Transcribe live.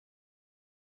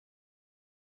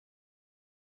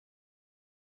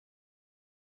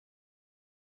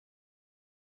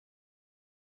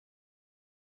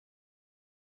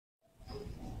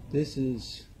This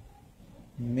is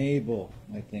Maybelle,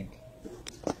 I think.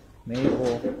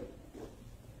 Maybelle.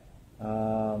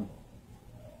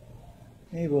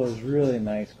 Maybelle is a really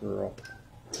nice girl.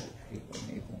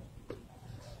 Maybelle.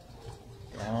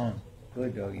 Come on.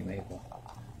 Good doggy, Maybelle.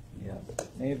 Yeah.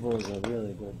 Maybelle is a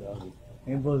really good doggy.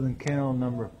 Maybelle's in kennel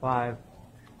number 5.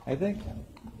 I think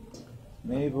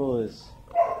Maybelle is...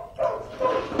 I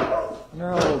don't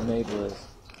know how old Maybelle is.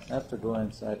 I have to go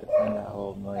inside to find out how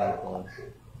old Maybelle is.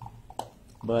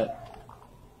 But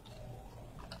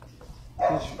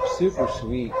she's super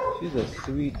sweet. She's a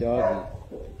sweet doggy.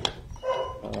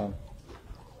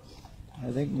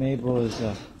 I think Maybelle is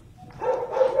a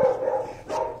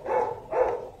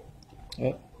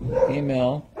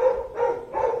female.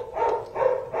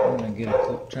 I'm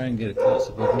gonna try and get a close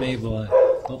up of Maybelle.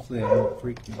 Hopefully, I won't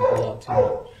freak Maybelle out too much.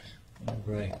 All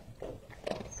right.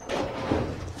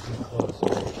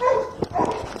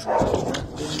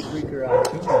 Didn't freak her out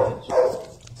too much.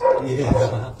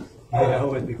 Yeah,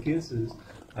 with the kisses.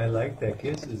 I like the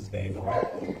kisses, baby.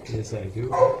 Yes, I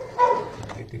do. I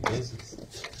like the kisses.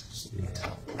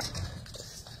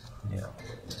 Yeah.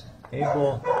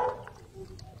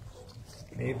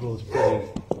 Maybelle's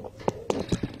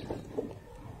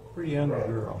pretty hungry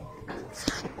girl.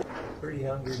 Pretty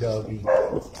hungry doggy.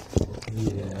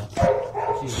 Yeah.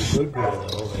 She's a good girl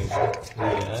though, baby.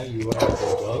 Yeah, you are a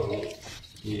good doggy.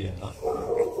 Yeah.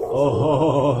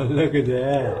 Oh, look at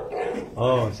that.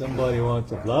 Oh, somebody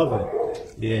wants a blubbing.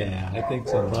 Yeah, I think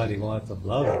somebody wants a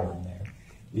blubbing in there.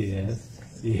 Yes.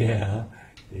 Yeah.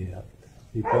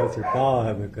 She puts her paw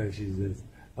out because she says,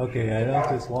 okay, I don't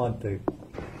just want the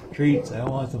treats, I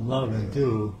want some loving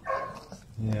too.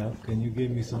 Yeah, can you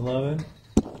give me some loving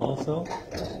also?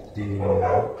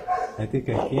 Yeah, I think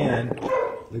I can.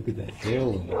 Look at that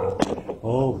tail wag.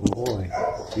 Oh boy.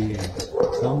 Yeah,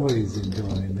 somebody's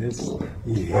enjoying this.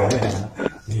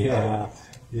 Yeah.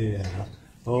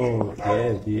 Oh,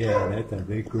 kid, yeah, that's a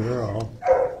big girl.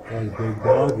 That's a big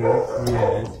doggy.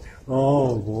 Yes.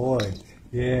 Oh boy.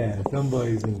 Yeah,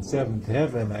 somebody's in 7th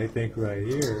heaven, I think, right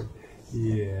here.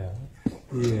 Yeah.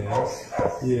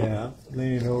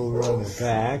 Laying over on the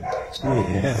back.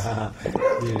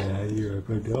 Yeah, you're a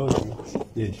good doggy.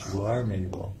 Yes, you are,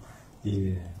 Maybelle.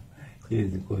 Yeah,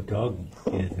 he's a good doggy.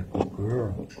 He's a good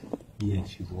girl.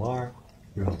 Yes, you are.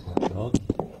 You're a good doggy.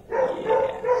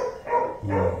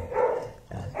 Yeah.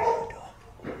 That's a good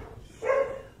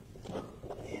dog.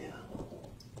 Yeah.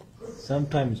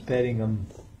 Sometimes petting them,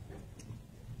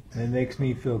 it makes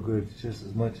me feel good just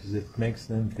as much as it makes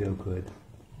them feel good.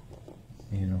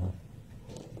 You know.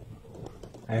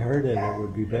 I heard that it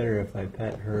would be better if I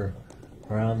pet her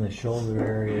around the shoulder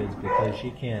areas because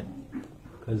she can't.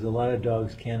 Because a lot of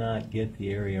dogs cannot get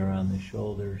the area around the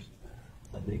shoulders.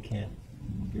 They can't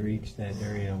reach that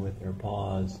area with their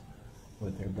paws,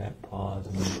 with their back paws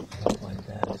and stuff like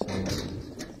that. So,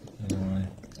 you know,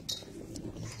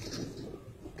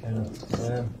 I kind of,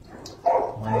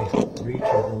 my reach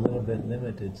is a little bit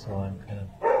limited, so I'm kind of,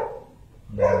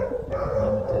 limited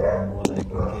on what I can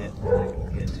get and what I can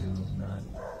get to, not.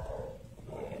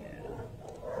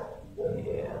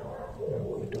 Yeah.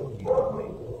 Good doggy,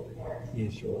 Maybelle.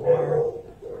 Yes, you are.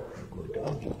 Good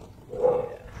doggy. Yeah.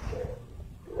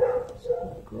 That's a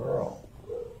good girl.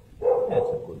 That's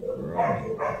a good girl,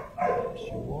 Maybelle. Yes,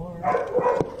 you are.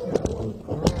 You're a good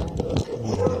girl.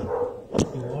 Yeah.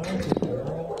 You are a good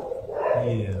girl.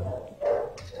 Yeah.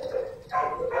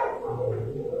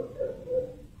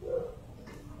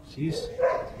 She's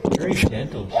very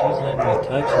gentle. She's letting me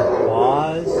touch her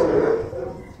paws.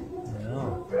 Yeah.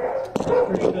 That's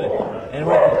pretty good. And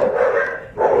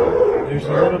there's a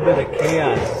little bit of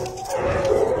chaos.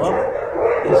 Oh,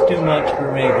 it's too much for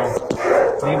Maybelle.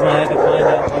 Maybelle had to find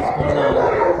out what's going on.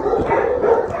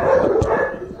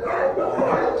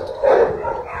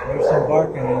 There's some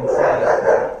barking inside.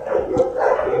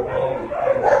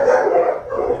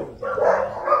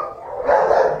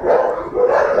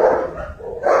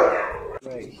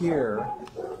 Right here,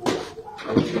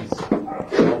 which is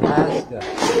Alaska.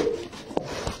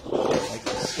 Like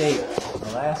the state of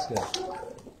Alaska.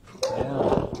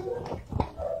 Yeah.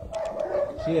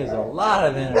 She has a lot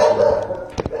of energy.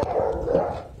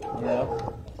 Yep.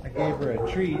 I gave her a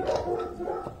treat.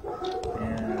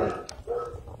 And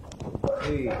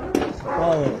hey,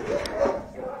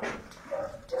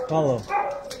 Apollo.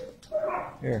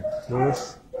 Here, Lewis.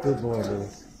 Good boy,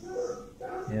 Lewis.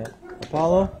 Yep.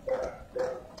 Apollo.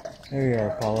 There you are,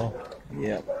 Apollo.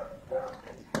 Yep.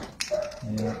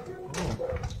 Yep.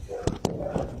 I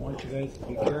want you guys to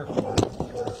be careful.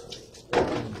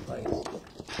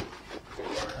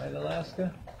 Right, Alaska?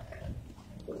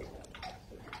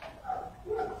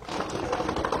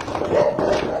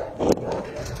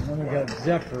 got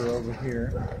Zephyr over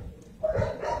here.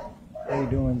 How you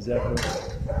doing, Zephyr?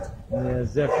 Yeah,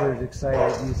 Zephyr's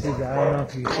excited. You see that? I don't know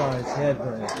if you saw his head,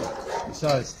 but you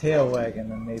saw his tail wagging,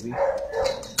 then maybe. Yeah,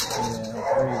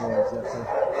 there you go, Zephyr.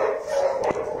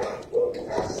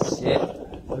 Sit.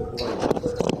 Good boy.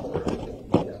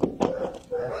 Yeah.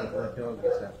 That's a good doggy,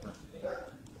 Zephyr.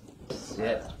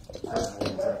 Sit. Good boy,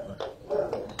 Zephyr.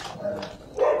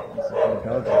 That's a good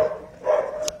doggy.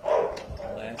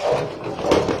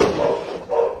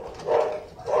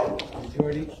 Did you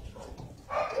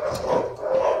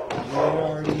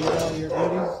already eat all your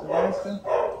goodies, Alaska?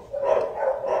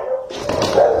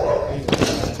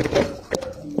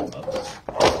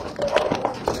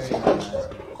 There you go,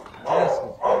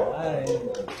 Alaska's alive.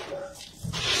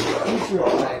 Super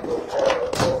alive.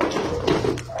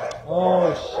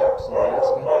 Oh, shucks,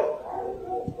 Alaska.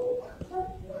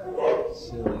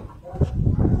 Silly.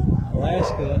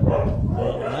 Alaska,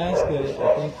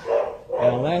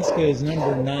 Alaska is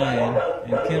number 9,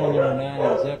 and kennel number 9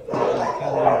 is Zephyr, and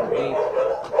kennel number 8.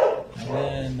 And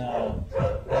then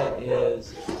that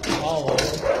is Hollow.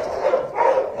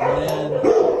 And then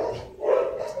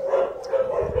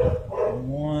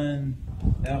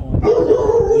that one is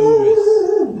Lewis.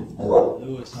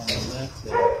 Lewis on the left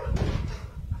there.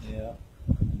 Yeah.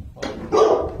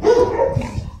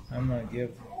 I'm gonna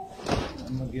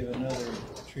give another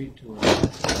treat to her.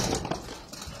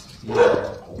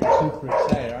 Yeah, you're super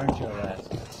excited, aren't you,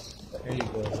 Alaska? There you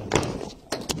go,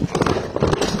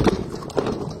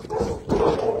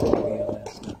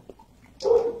 Alaska.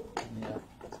 Yeah.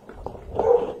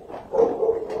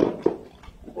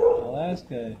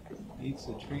 Alaska eats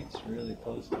the treats really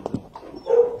close to the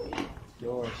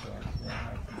door, so I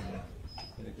can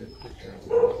get a good picture of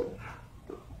Alaska.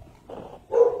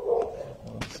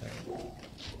 Oh, sorry.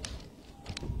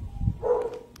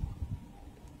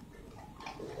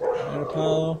 Right,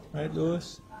 Apollo? Right,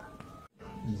 Lewis?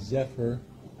 Zephyr.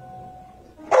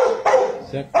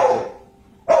 Zephyr.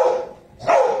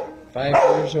 5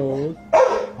 years old.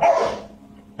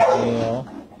 Male.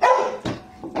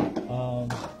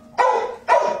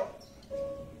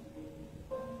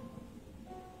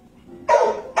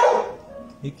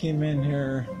 He came in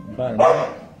here about a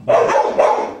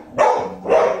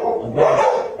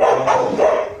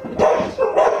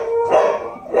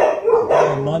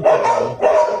month ago.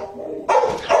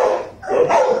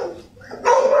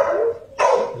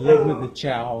 He lived with the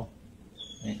Chow.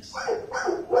 Thanks. He's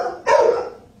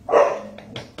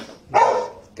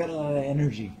got a lot of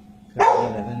energy.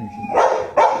 And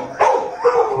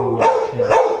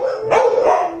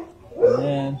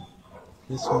then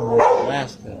this one is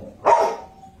Alaska.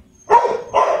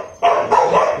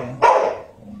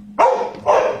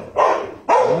 I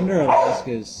wonder if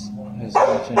Alaska has much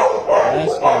energy.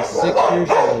 Alaska is 6 years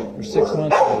old, or 6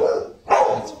 months old.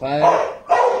 That's 5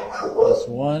 plus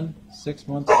 1, 6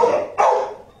 months old.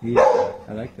 Yeah,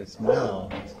 I like that smile.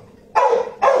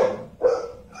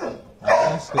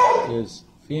 Alaska is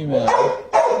female.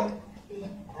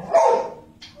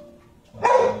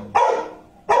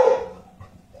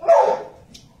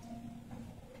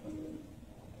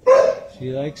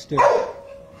 She likes to,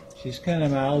 she's kind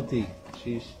of mouthy.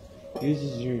 She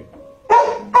uses her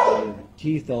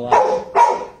teeth a lot,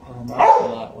 her mouth a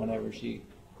lot whenever she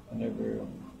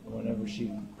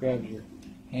grabs your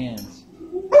hands.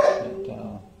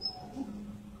 But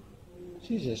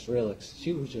she was just real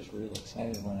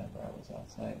excited whenever I was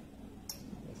outside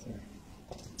with her.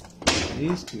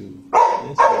 These two,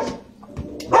 this is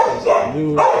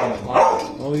Lewis and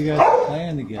Hollow. Oh, you guys are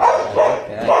playing together. I like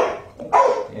that.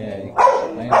 Yeah, you guys are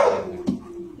playing together.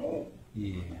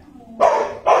 Yeah.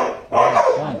 That's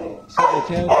fun. See the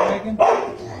tails wagging?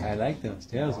 I like those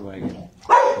tails wagging.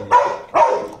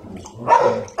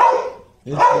 Yeah.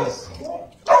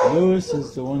 Okay. Lewis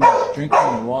is the one that's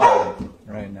drinking the water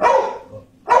right now.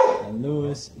 And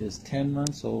Lewis is 10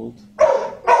 months old.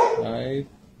 5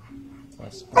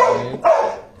 plus 5,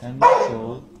 10 months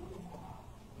old.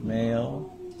 Male.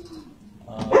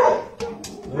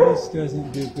 Lewis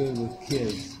doesn't do good with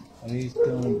kids, but he's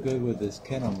doing good with his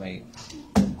kennelmate.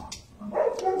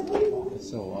 It's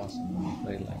so awesome when you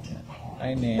play like that.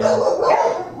 Hi, Nan.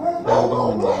 How you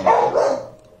doing, Nan?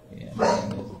 Yeah,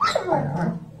 Nan is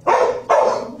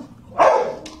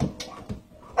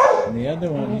and the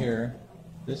other one here,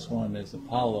 this one is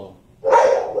Apollo.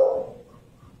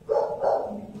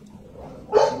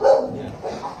 Yeah.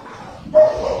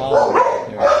 Apollo right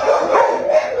there.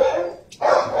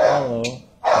 Apollo is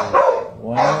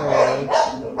 1 year old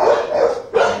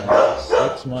and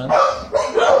 6 months.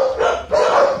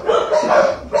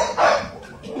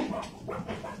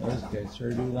 Those guys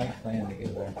sure do like playing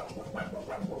together.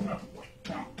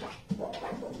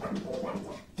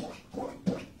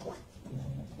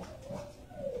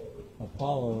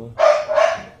 Apollo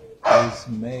is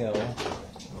male.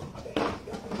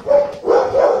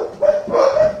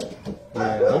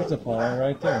 Yeah, there's Apollo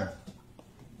right there.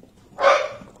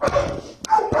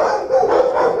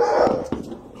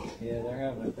 Yeah, they're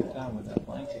having a good time with that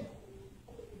blanket.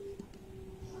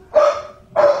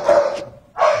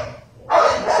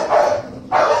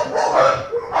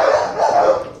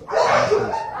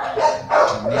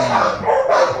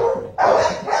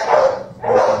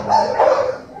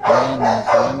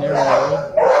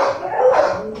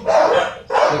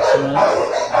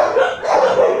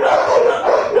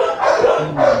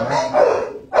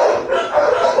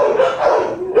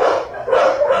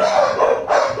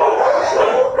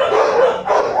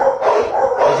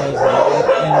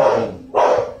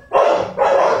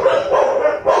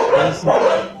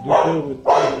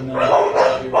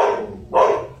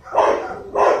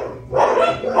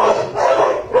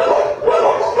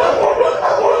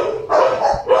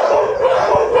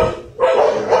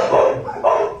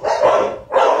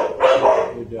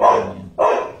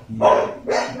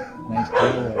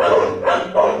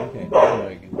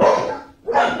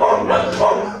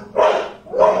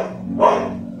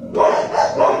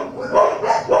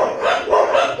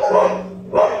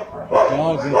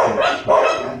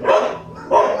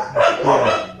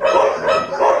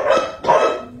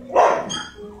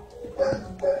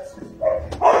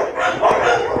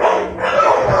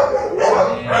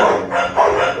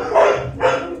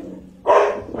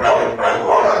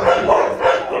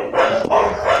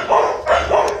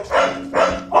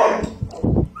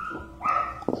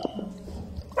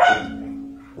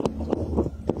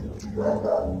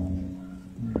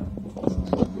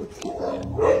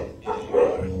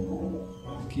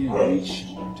 Can't reach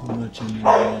too much in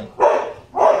there.